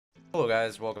Hello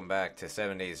guys, welcome back to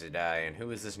 7 Days to Die, and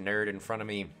who is this nerd in front of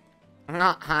me?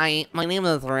 Hi, my name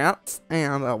is Ritz,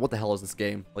 and what the hell is this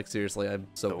game? Like, seriously, I'm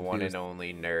so The one and confused.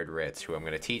 only nerd Ritz, who I'm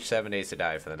going to teach 7 Days to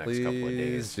Die for the next Please couple of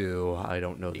days. do. I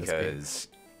don't know this game. Because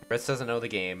Ritz doesn't know the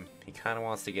game, he kind of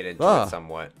wants to get into Ah, it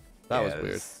somewhat. that Yeah, was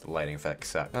weird. The lighting effects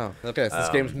suck. Oh, okay, so this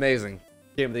game's amazing.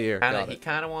 Game of the year. Got He it.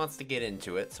 kind of wants to get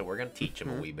into it, so we're going to teach him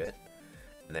a wee bit.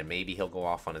 And then maybe he'll go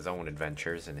off on his own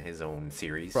adventures in his own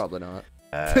series. Probably not.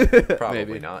 Probably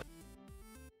Maybe. not.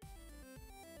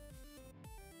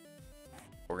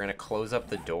 We're going to close up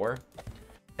the door,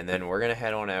 and then we're going to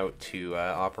head on out to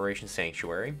Operation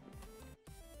Sanctuary.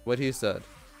 What he said.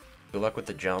 Good luck with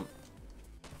the jump.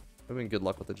 I mean, good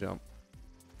luck with the jump.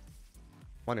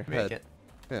 On your Make head. it.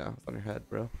 Yeah, on your head,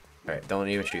 bro. Alright, don't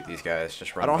even shoot these guys.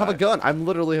 Just run I don't have by. a gun. I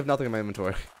literally have nothing in my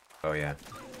inventory. Oh, yeah.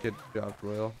 Good job,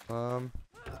 Royal. I'll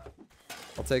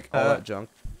take all that junk.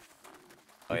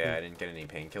 Oh, yeah, I didn't get any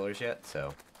painkillers yet,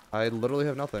 so... I literally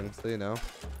have nothing, so you know.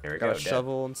 Here we Got go, a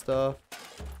shovel and stuff.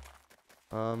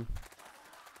 Where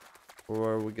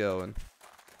are we going?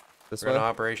 This We're way? in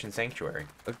Operation Sanctuary.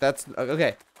 Like, that's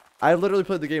okay. I literally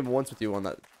played the game once with you on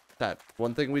that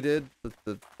one thing we did,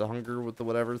 the hunger with the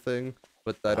whatever thing,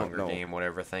 but I don't Hunger know. game,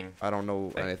 whatever thing. I don't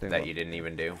know anything That about, you didn't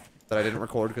even do. that I didn't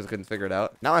record because I couldn't figure it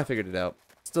out. Now I figured it out.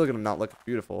 Still gonna not look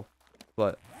beautiful,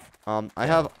 but I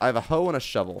have a hoe and a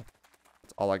shovel.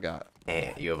 That's all I got.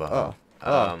 Eh, you have a Oh.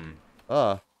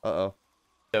 hoe. Uh-oh.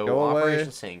 So Go away.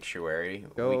 Operation Sanctuary,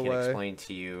 Go we can away. explain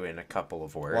to you in a couple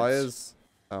of words. Why is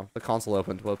the console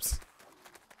opened? Whoops.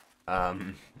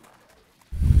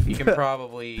 You can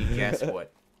probably guess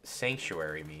what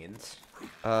Sanctuary means.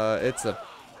 It's a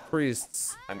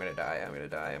priest's. I'm gonna die, I'm gonna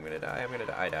die, I'm gonna die, I'm gonna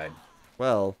die. I died.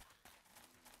 Well,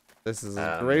 this is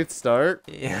a great start.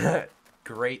 Yeah,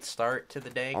 great start to the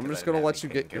day. I'm 'cause just I gonna didn't let have you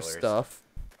any get your painkillers. stuff.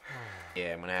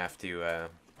 Yeah, I'm gonna have to, Oh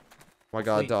my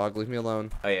god, hopefully- dog, leave me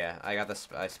alone. Oh yeah, I got this.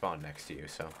 I spawned next to you,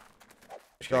 so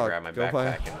just Dog, gonna grab my go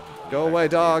away. backpack and Go away,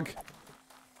 dog.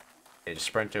 Yeah, just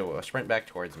sprint back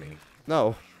towards me.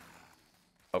 No,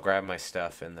 I'll grab my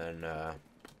stuff and then I'm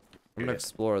shoot gonna it.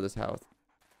 explore this house.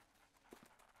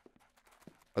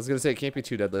 I was gonna say it can't be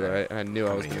too deadly, right? And I knew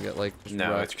I was gonna get like just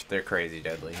No, wrecked. they're crazy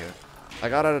deadly here. I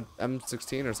got an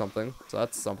M16 or something, so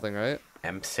that's something, right?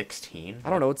 M16. I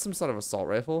don't know. It's some sort of assault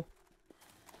rifle.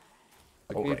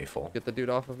 Like, Oh, can you rifle. Get the dude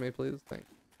off of me, please. Thanks.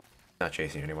 Not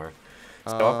chasing you anymore.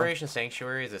 So Operation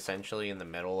Sanctuary is essentially in the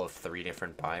middle of 3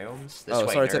 different biomes. This Oh,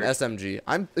 way, sorry, it's an nerd. SMG.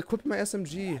 I'm equipping my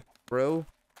SMG, bro.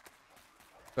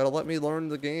 Gotta let me learn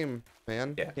the game,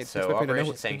 man. Yeah, Can't so expect me to know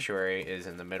Operation it. Sanctuary is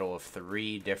in the middle of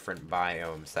 3 different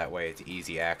biomes. That way it's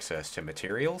easy access to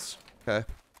materials. Okay.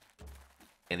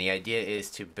 And the idea is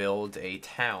to build a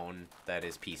town that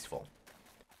is peaceful.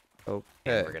 And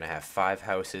Okay. we're going to have 5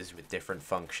 houses with different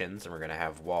functions, and we're going to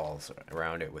have walls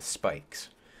around it with spikes.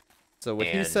 So what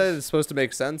he and- said is supposed to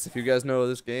make sense. If you guys know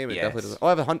this game, it definitely Yes. doesn't. Oh, I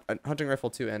have a hunting rifle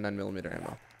too and 9mm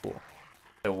ammo. Cool.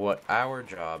 So what our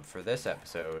job for this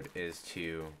episode is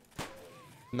to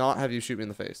Not have you shoot me in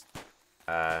the face.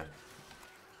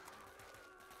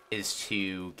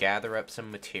 gather up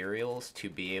some materials to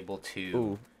be able to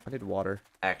Ooh, I need water.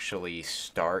 actually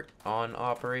start on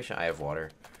Operation. I have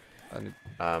water. I need.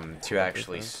 To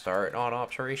actually start on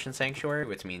Operation Sanctuary,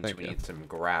 which means Thank we you. need some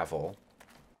gravel,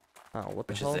 Oh, what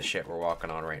the which hell? is the shit we're walking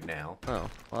on right now. Oh,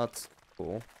 well, that's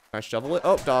cool. Can I shovel it?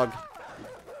 Oh, dog.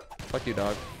 Fuck you,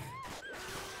 dog.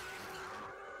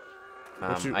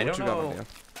 What you I don't got know. on you?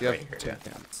 You have Right here, 2 yeah.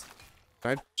 cans.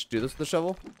 Can I do this with the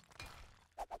shovel?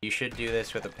 You should do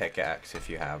this with a pickaxe if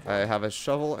you have one. I have a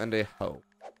shovel and a hoe.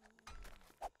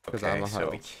 'Cause I'm a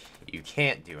so hoe. you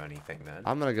can't do anything then.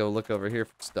 I'm gonna go look over here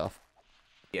for stuff.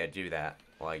 Yeah, do that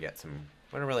while I get some.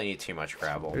 We don't really need too much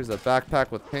gravel. Here's a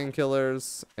backpack with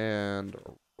painkillers and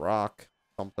rock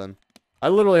something. I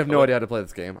literally have no Oh, idea how to play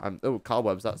this game. Oh,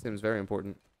 cobwebs. That seems very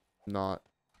important. Not.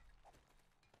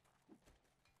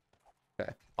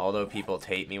 Okay. Although people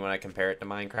hate me when I compare it to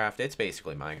Minecraft, it's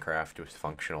basically Minecraft with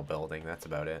functional building. That's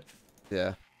about it.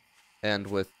 Yeah. And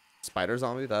with spiders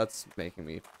on me, that's making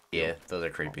me Yeah, those are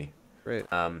creepy. great.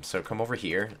 So come over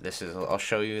here. I'll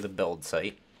show you the build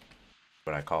site.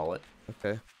 What I call it.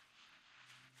 Okay.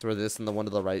 So where this and the one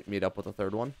to the right meet up with the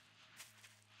third one?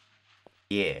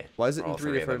 Yeah. Why is it where in all 3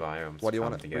 of the different biomes Why do you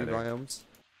come want it 3 together. biomes?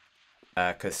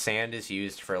 Cause sand is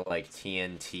used for like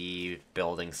TNT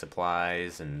building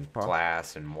supplies and Huh.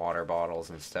 glass and water bottles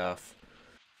and stuff.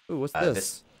 Ooh, what's this- this?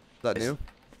 Is that this- new?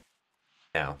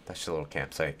 No, that's just a little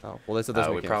campsite. Oh, well they said there's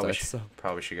We no probably campsites, so.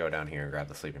 probably should go down here and grab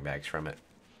the sleeping bags from it.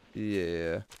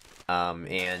 Yeah.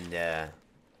 And I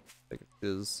think it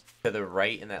is. to the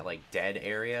right in that like dead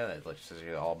area that looks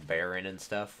like all barren and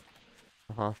stuff.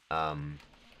 Uh-huh.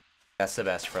 That's the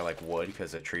best for like wood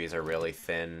because the trees are really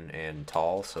thin and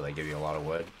tall, so they give you a lot of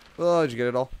wood. Oh, did you get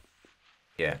it all?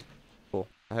 Yeah. Cool.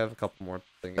 I have a couple more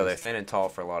things. So they're thin and tall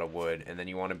for a lot of wood, and then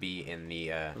you want to be in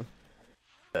the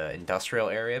industrial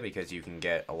area because you can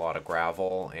get a lot of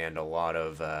gravel and a lot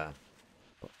of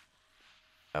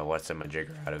what's a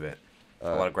majigger out of it?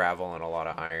 A lot of gravel and a lot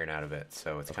of iron out of it.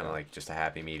 So it's kind of like just a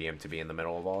happy medium to be in the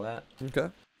middle of all that. Okay.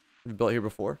 You built here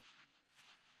before?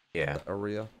 Yeah.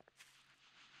 Area.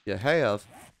 Yeah, have.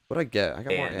 What'd I get? I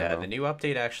got more ammo. And the new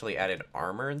update actually added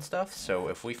armor and stuff. So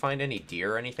if we find any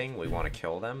deer or anything, we want to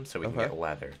kill them so we can get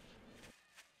leather.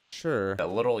 Sure. The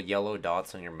little yellow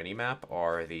dots on your minimap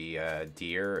are the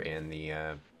deer and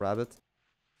the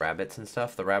rabbits and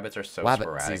stuff. The rabbits are so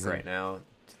sporadic right now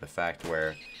to the fact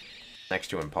where next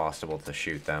to impossible to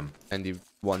shoot them. And you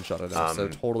one-shot it out, so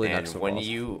totally next to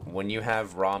impossible. When you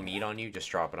have raw meat on you, just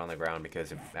drop it on the ground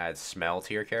because it adds smell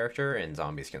to your character and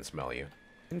zombies can smell you.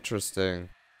 Interesting.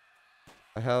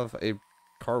 I have a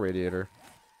car radiator.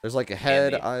 There's like a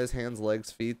head, eyes, hands, legs,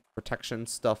 feet, protection,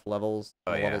 stuff, levels.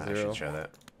 Oh yeah, level 0. I should show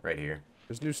that right here.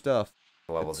 There's new stuff.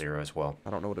 Level 0 as well. I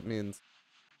don't know what it means.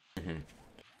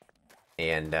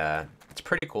 And it's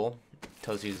pretty cool. It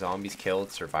tells you zombies killed,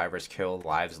 survivors killed,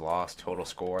 lives lost, total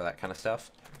score, that kind of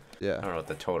stuff. Yeah. I don't know what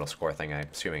the total score thing. I'm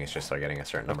assuming it's just like getting a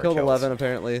certain number of kills. Killed 11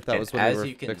 apparently. That was when we were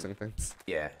fixing things.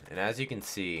 Yeah, and as you can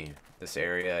see, this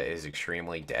area is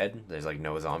extremely dead. There's like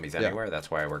no zombies anywhere. That's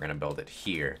why we're gonna build it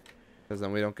here. Because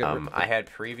then we don't get. I had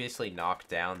previously knocked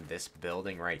down this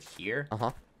building right here.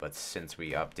 But since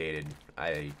we updated,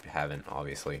 I haven't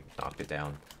obviously knocked it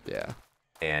down. Yeah.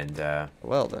 And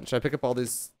well then, should I pick up all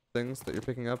these things that you're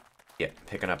picking up? Yeah,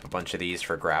 picking up a bunch of these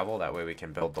for gravel. That way we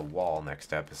can build the wall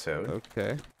next episode.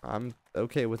 Okay, I'm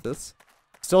okay with this.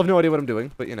 Still have no idea what I'm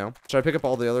doing, but you know. Should I pick up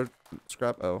all the other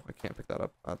scrap? Oh, I can't pick that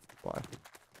up. That's why.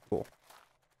 Cool.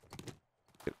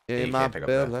 Yeah, you can't pick up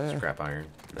the scrap iron.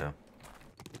 No.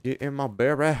 Get in my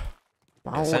belly.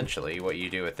 Essentially, what you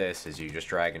do with this is you just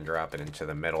drag and drop it into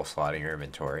the middle slot in your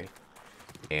inventory,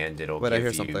 and it'll give you. I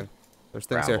hear something. There's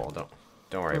things here.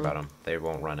 Don't worry about them. They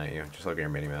won't run at you. Just look at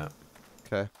your minimap.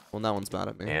 Okay. Well, that one's mad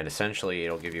at me. And essentially,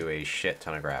 it'll give you a shit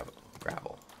ton of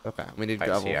gravel. Okay. We need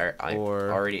gravel. See, I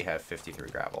already have 53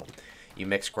 gravel. You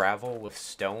mix gravel with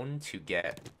stone to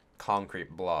get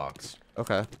concrete blocks.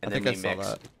 Okay. And then I saw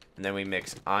that. And then we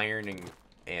mix iron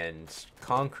and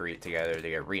concrete together to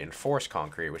get reinforced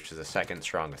concrete, which is the second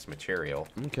strongest material.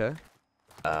 Okay.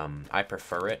 I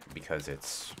prefer it because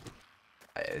it's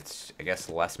I guess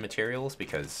less materials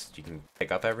because you can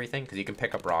pick up everything because you can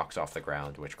pick up rocks off the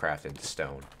ground which craft into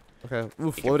stone. Okay.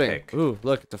 Ooh, floating. Ooh,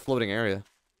 look, it's a floating area.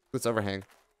 It's overhang.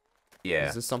 Yeah.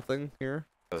 Is this something here?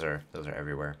 Those are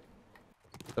everywhere.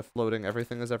 The floating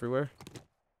everything is everywhere?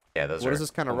 Yeah, those are. What is this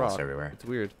kind of rock? Everywhere. It's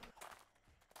weird.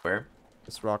 Where?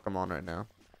 This rock I'm on right now.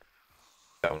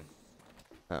 Stone.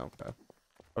 Oh, okay.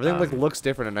 Everything like looks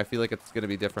different, and I feel like it's gonna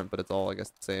be different, but it's all I guess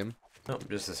the same. No,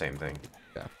 just the same thing.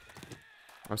 Yeah.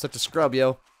 I'm such a scrub,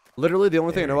 yo. Literally, the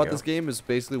only thing I know about this game is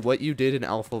basically what you did in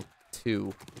Alpha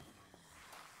 2.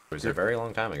 It was a very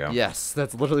long time ago. Yes,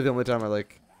 that's literally the only time I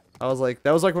was like,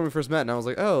 that was like when we first met, and I was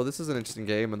like, oh, this is an interesting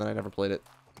game, and then I never played it.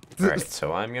 Alright,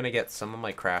 so I'm gonna get some of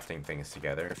my crafting things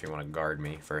together if you want to guard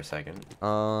me for a second.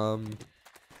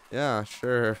 Yeah,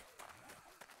 sure.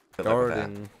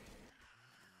 Guarding.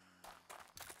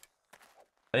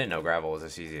 I didn't know gravel was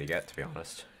this easy to get, to be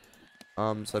honest.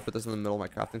 So I put this in the middle of my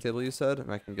crafting table, you said,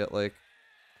 and I can get like...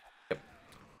 Yep.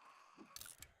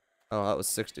 Oh, that was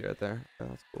 60 right there. Yeah,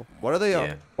 that's cool. What are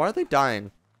they, why are they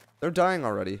dying? They're dying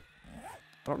already.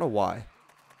 I don't know why.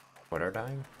 What are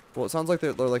dying? Well, it sounds like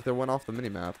they went off the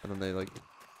minimap, and then they, like...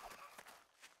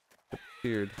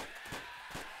 disappeared.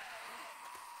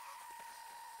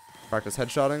 Practice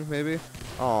headshotting, maybe?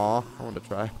 Aw, I wanted to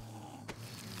try.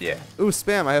 Yeah. Ooh,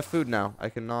 spam! I have food now. I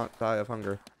cannot die of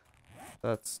hunger.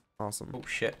 That's awesome. Oh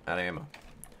shit, out of ammo.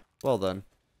 Well then.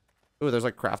 Ooh, there's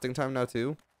like crafting time now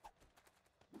too?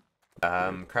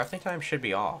 Crafting time should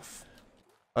be off.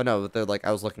 Oh no, but they're like,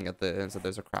 I was looking at the, and said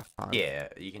there's a craft time. Yeah,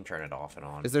 you can turn it off and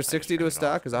on. Is there 60 to a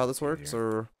stack? Is that how this works,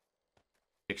 or?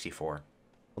 64.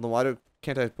 Well then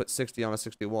can't I put 60 on a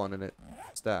 61 and it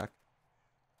stack?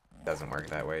 Doesn't work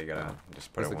that way, you gotta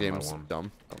just put it one by one. The game's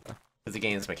dumb. Okay. Because the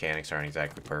game's mechanics aren't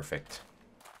exactly perfect.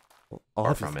 Well,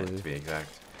 far from it, to be exact.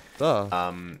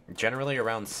 Duh. Generally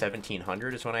around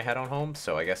 1700 is when I head on home,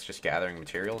 so I guess just gathering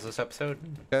materials this episode,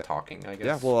 talking, I guess.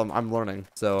 Yeah, well, I'm learning,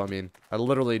 so I mean, I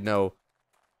literally know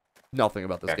nothing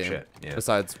about this game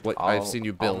besides what I've seen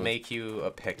you build. I'll make you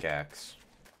a pickaxe.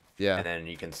 Yeah. And then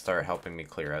you can start helping me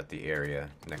clear out the area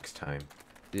next time.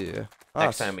 Yeah.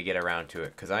 Next time we get around to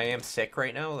it, because I am sick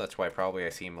right now. That's why probably I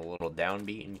seem a little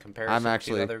downbeat in comparison I'm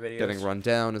actually to other videos. getting run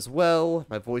down as well.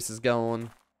 My voice is going.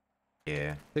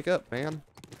 Yeah. Pick up, man.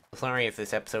 Sorry if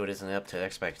this episode isn't up to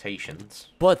expectations.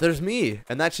 But there's me,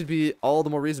 and that should be all the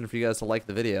more reason for you guys to like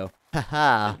the video.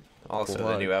 Haha. Also,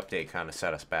 the new update kind of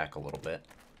set us back a little bit.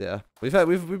 Yeah, we've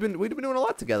been doing a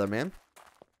lot together, man.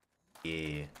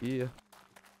 Yeah. Yeah.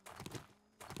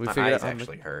 My eyes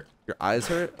actually hurt. Your eyes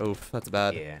hurt? Oof, that's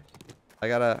bad. Yeah. I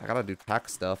gotta do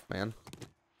tax stuff, man.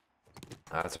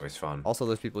 That's always fun. Also,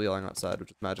 there's people yelling outside,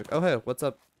 which is magic. Oh hey, what's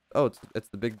up? Oh, it's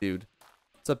the big dude.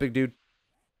 What's up, big dude?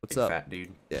 What's Big up? Fat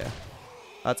dude. Yeah.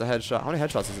 That's a headshot. How many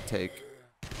headshots does it take?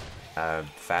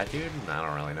 Fat dude? I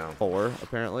don't really know. 4,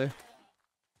 apparently.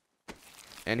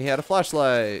 And he had a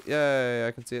flashlight. Yay,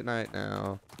 I can see at night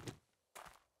now.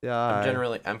 Yeah.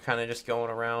 I'm kind of just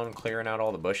going around clearing out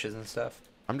all the bushes and stuff.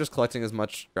 I'm just collecting as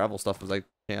much gravel stuff as I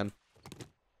can.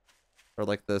 Or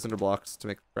like the cinder blocks to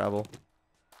make gravel.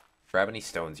 Grab any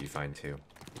stones you find too.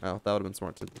 Oh, that would have been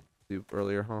smart to do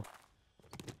earlier, huh?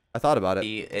 I thought about it.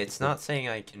 It's not saying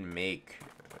I can make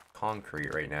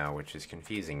concrete right now, which is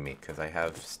confusing me because I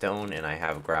have stone and I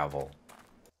have gravel.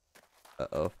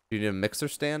 Uh-oh. Do you need a mixer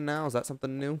stand now? Is that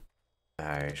something new?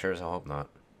 I sure as hell hope not.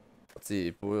 Let's see.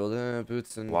 Boiled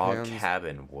boots and log pans.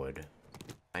 cabin wood.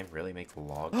 I really make the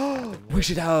log cabin wood? We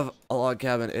should have a log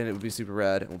cabin and it would be super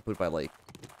rad and we'll put it by lake.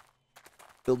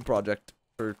 Build project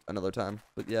for another time.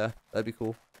 But yeah, that'd be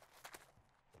cool.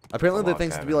 Apparently the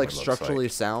things to be like structurally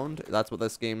sound. That's what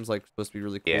this game's like supposed to be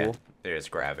really cool. Yeah, there's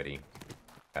gravity.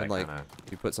 And like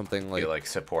you put something like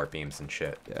support beams and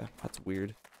shit. Yeah, that's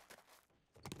weird.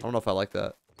 I don't know if I like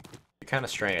that. You're kind of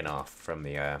straying off from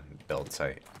the build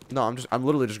site. No, I'm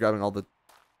literally just grabbing all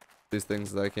these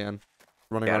things that I can.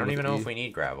 Running around I don't even know if we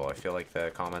need gravel. I feel like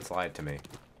the comments lied to me.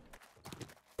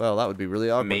 Well, that would be really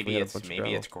awkward. Maybe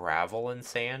it's gravel and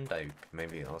sand.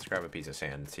 Let's grab a piece of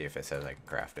sand and see if it says I can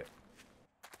craft it.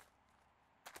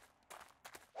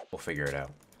 We'll figure it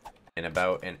out. In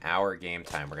about an hour game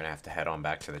time, we're gonna have to head on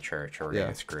back to the church, or we're gonna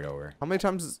get screwed over. How many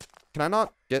times can I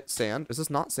not get sand? Is this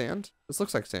not sand? This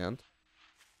looks like sand.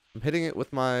 I'm hitting it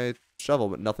with my shovel,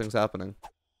 but nothing's happening.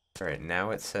 All right,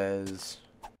 now it says.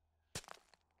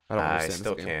 I don't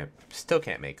understand still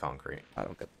can't make concrete. I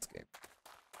don't get this game.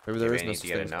 Maybe there is no need to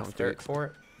get enough dirt for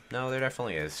it. No, there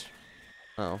definitely is.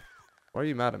 Oh, why are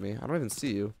you mad at me? I don't even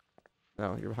see you.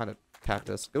 No, you're behind a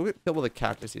cactus. Go get killed with a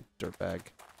cactus, you dirtbag.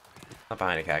 Not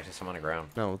behind a cactus. I'm on the ground.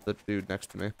 No, the dude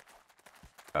next to me.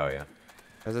 Oh yeah.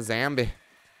 There's a zombie.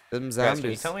 Them zombies. Guys,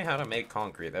 can you tell me how to make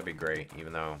concrete? That'd be great.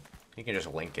 Even though you can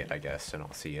just link it, I guess, and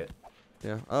I'll see it.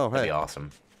 Yeah. Oh, That'd hey. be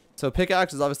awesome. So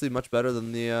pickaxe is obviously much better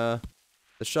than the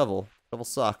shovel. Shovel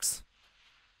sucks.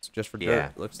 It's just for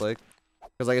dirt. It looks like.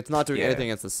 Because like it's not doing anything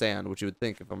against the sand, which you would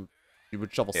think if you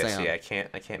would shovel sand. See, I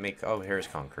can't make. Oh, here's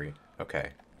concrete. Okay.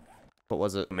 What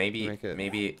was it? Maybe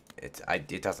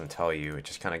it doesn't tell you. It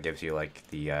just kind of gives you like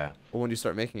the. Well, when you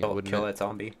start making it, wouldn't kill that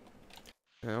zombie.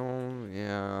 Oh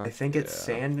yeah. I think it's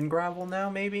sand and gravel now,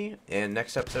 maybe. And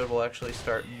next episode we'll actually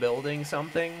start building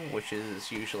something, which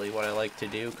is usually what I like to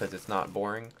do because it's not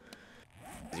boring.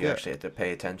 You actually have to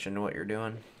pay attention to what you're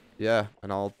doing. Yeah,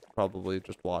 and I'll probably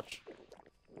just watch.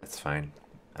 That's fine.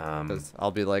 Because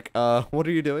I'll be like, what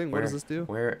are you doing? What does this do?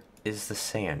 Where is the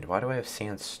sand? Why do I have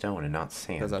sandstone and not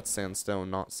sand? Because that's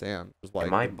sandstone, not sand.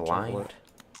 Am I blind?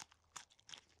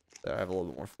 There, I have a little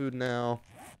bit more food now.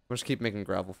 I'll just keep making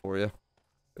gravel for you.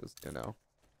 Because, you know.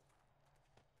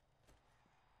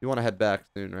 You want to head back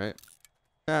soon, right?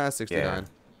 69.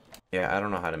 Yeah, I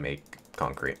don't know how to make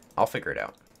concrete. I'll figure it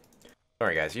out.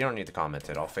 Sorry, guys. You don't need to comment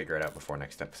it. I'll figure it out before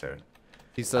next episode.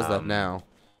 He says that now.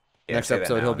 Yeah, next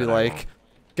episode, he'll be like,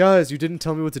 guys, you didn't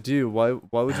tell me what to do. Why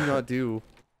would you not do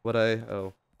what I...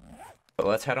 Oh. But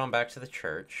let's head on back to the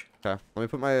church. Okay. Let me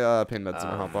put my pain meds in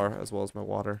my hotbar, as well as my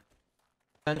water.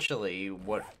 Essentially,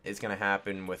 what is going to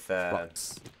happen with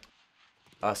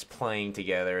us playing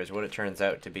together is what it turns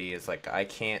out to be is like I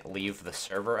can't leave the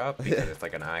server up because it's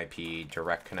like an IP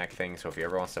direct connect thing. So if he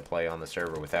ever wants to play on the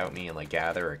server without me and like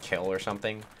gather or kill or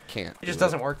something, can't. It just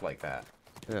doesn't work like that.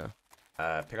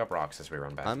 Yeah. Pick up rocks as we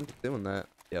run back. I'm doing that,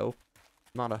 yo.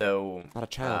 Not a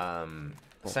child.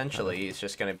 Essentially, it's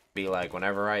just gonna be like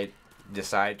whenever I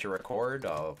decide to record,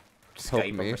 I'll Skype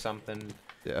him or something.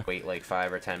 Yeah. Wait like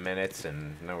 5 or 10 minutes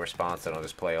and no response, and I'll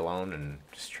just play alone and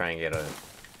just try and get a.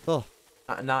 Oh.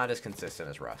 Not as consistent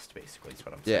as Rust, basically, is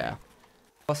what I'm saying. Yeah.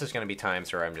 Plus, there's going to be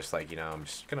times where I'm just like, I'm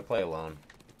just going to play alone.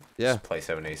 Yeah. Just play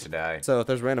 7 Days to Die. So if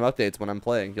there's random updates when I'm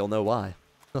playing, you'll know why.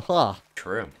 Haha.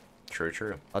 True.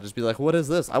 I'll just be like, what is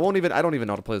this? I don't even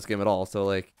know how to play this game at all, so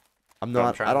like, I don't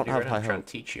have high I'm trying hope.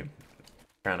 to teach you.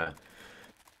 I'm trying to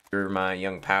You're my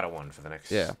young Padawan for the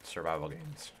next survival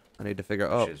games. I need to figure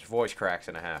out. Which is voice cracks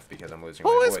and a half because I'm losing my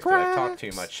voice. But I've talked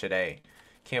too much today.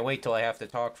 Can't wait till I have to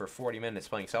talk for 40 minutes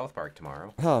playing South Park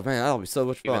tomorrow. Oh man, that'll be so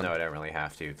much fun. Even though I don't really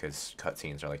have to because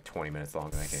cutscenes are like 20 minutes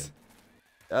long in that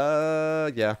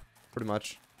game. Yeah, pretty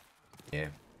much. Yeah.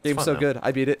 Game's so good.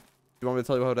 I beat it. You want me to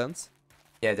tell you how it ends?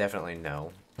 Yeah, definitely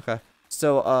no. Okay.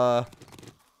 So, I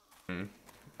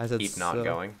said keep not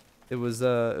going. It was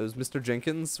Mr.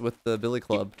 Jenkins with the Billy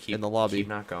Club in the lobby. Keep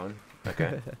not going.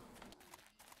 Okay.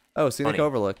 Oh, Scenic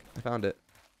Overlook. I found it.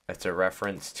 That's a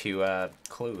reference to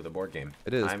Clue, the board game.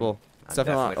 It is. Well, it's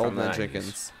definitely not Old Man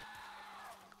Jenkins.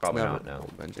 Probably not, no.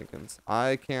 Old Man Jenkins.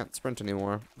 I can't sprint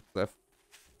anymore. I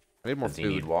need more food. Does he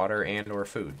need water and or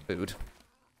food? Food.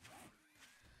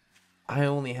 I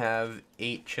only have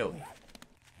 8 chili.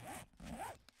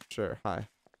 Sure. Hi.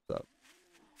 What's up?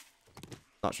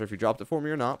 Not sure if you dropped it for me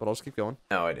or not, but I'll just keep going.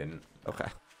 No, I didn't. Okay.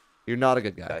 You're not a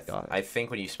good guy. I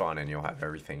think when you spawn in, you'll have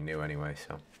everything new anyway,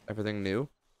 so. Everything new?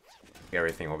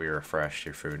 Everything will be refreshed,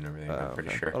 your food and everything, I'm pretty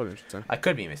sure. That'll be interesting. I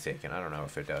could be mistaken. I don't know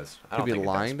if it does. I don't think think it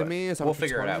does, lying to me? Is that we'll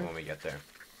figure it out when we get there.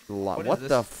 What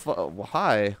the fuck?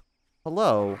 Hi.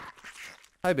 Hello.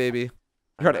 Hi, baby.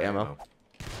 I heard ammo.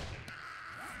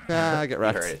 I get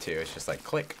wrecked. You heard it too. It's just like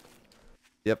click.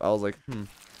 Yep, I was like,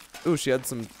 Ooh, she had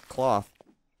some cloth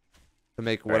to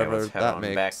make whatever let's head that on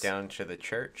makes. Back down to the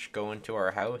church, go into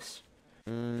our house.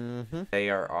 They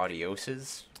are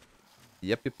adioses.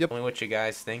 Yep. Tell me what you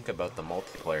guys think about the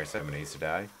multiplayer 7 Days to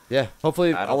Die. Yeah,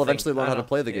 hopefully I'll eventually learn how to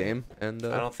play the game. And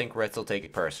I don't think Ritz will take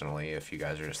it personally if you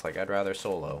guys are just like, I'd rather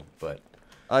solo, but...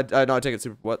 I know I take it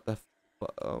super... What the...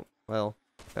 Oh, well,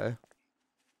 okay.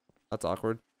 That's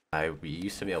awkward. We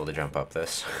used to be able to jump up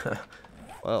this.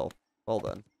 well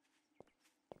then.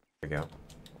 There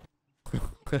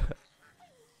we go.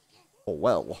 Oh,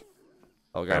 well.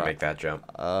 Oh, gotta make that jump.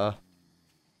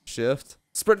 Shift.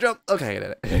 Sprint jump. Okay, I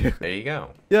did it. There you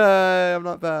go. Yay, I'm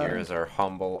not bad. Here's our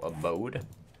humble abode.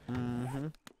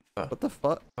 What the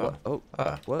fuck? What?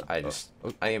 What?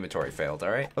 My inventory failed,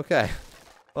 alright? Okay.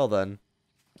 Well then.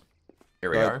 Here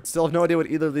we are. Still have no idea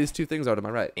what either of these two things are to my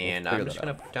right. And I'm just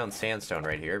gonna put down sandstone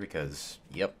right here because,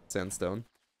 yep. Sandstone.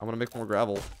 I'm gonna make more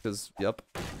gravel because, yep.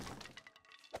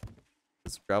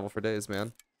 It's gravel for days,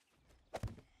 man.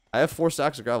 I have 4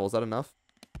 stacks of gravel. Is that enough?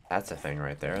 That's a thing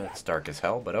right there. That's dark as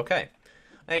hell, but okay.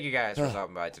 Thank you guys for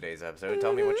stopping by today's episode.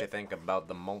 Tell me what you think about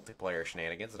the multiplayer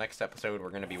shenanigans. Next episode, we're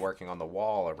going to be working on the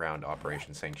wall around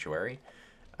Operation Sanctuary.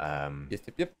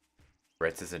 Yep.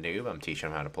 Ritz is a noob. I'm teaching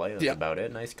him how to play. That's about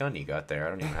it. Nice gun you got there. I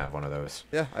don't even have one of those.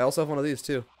 Yeah, I also have one of these,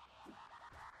 too.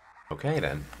 Okay,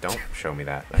 then. Don't show me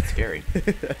that. That's scary.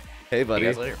 Hey, buddy. See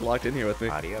you guys later. Locked in here with me.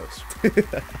 Adios.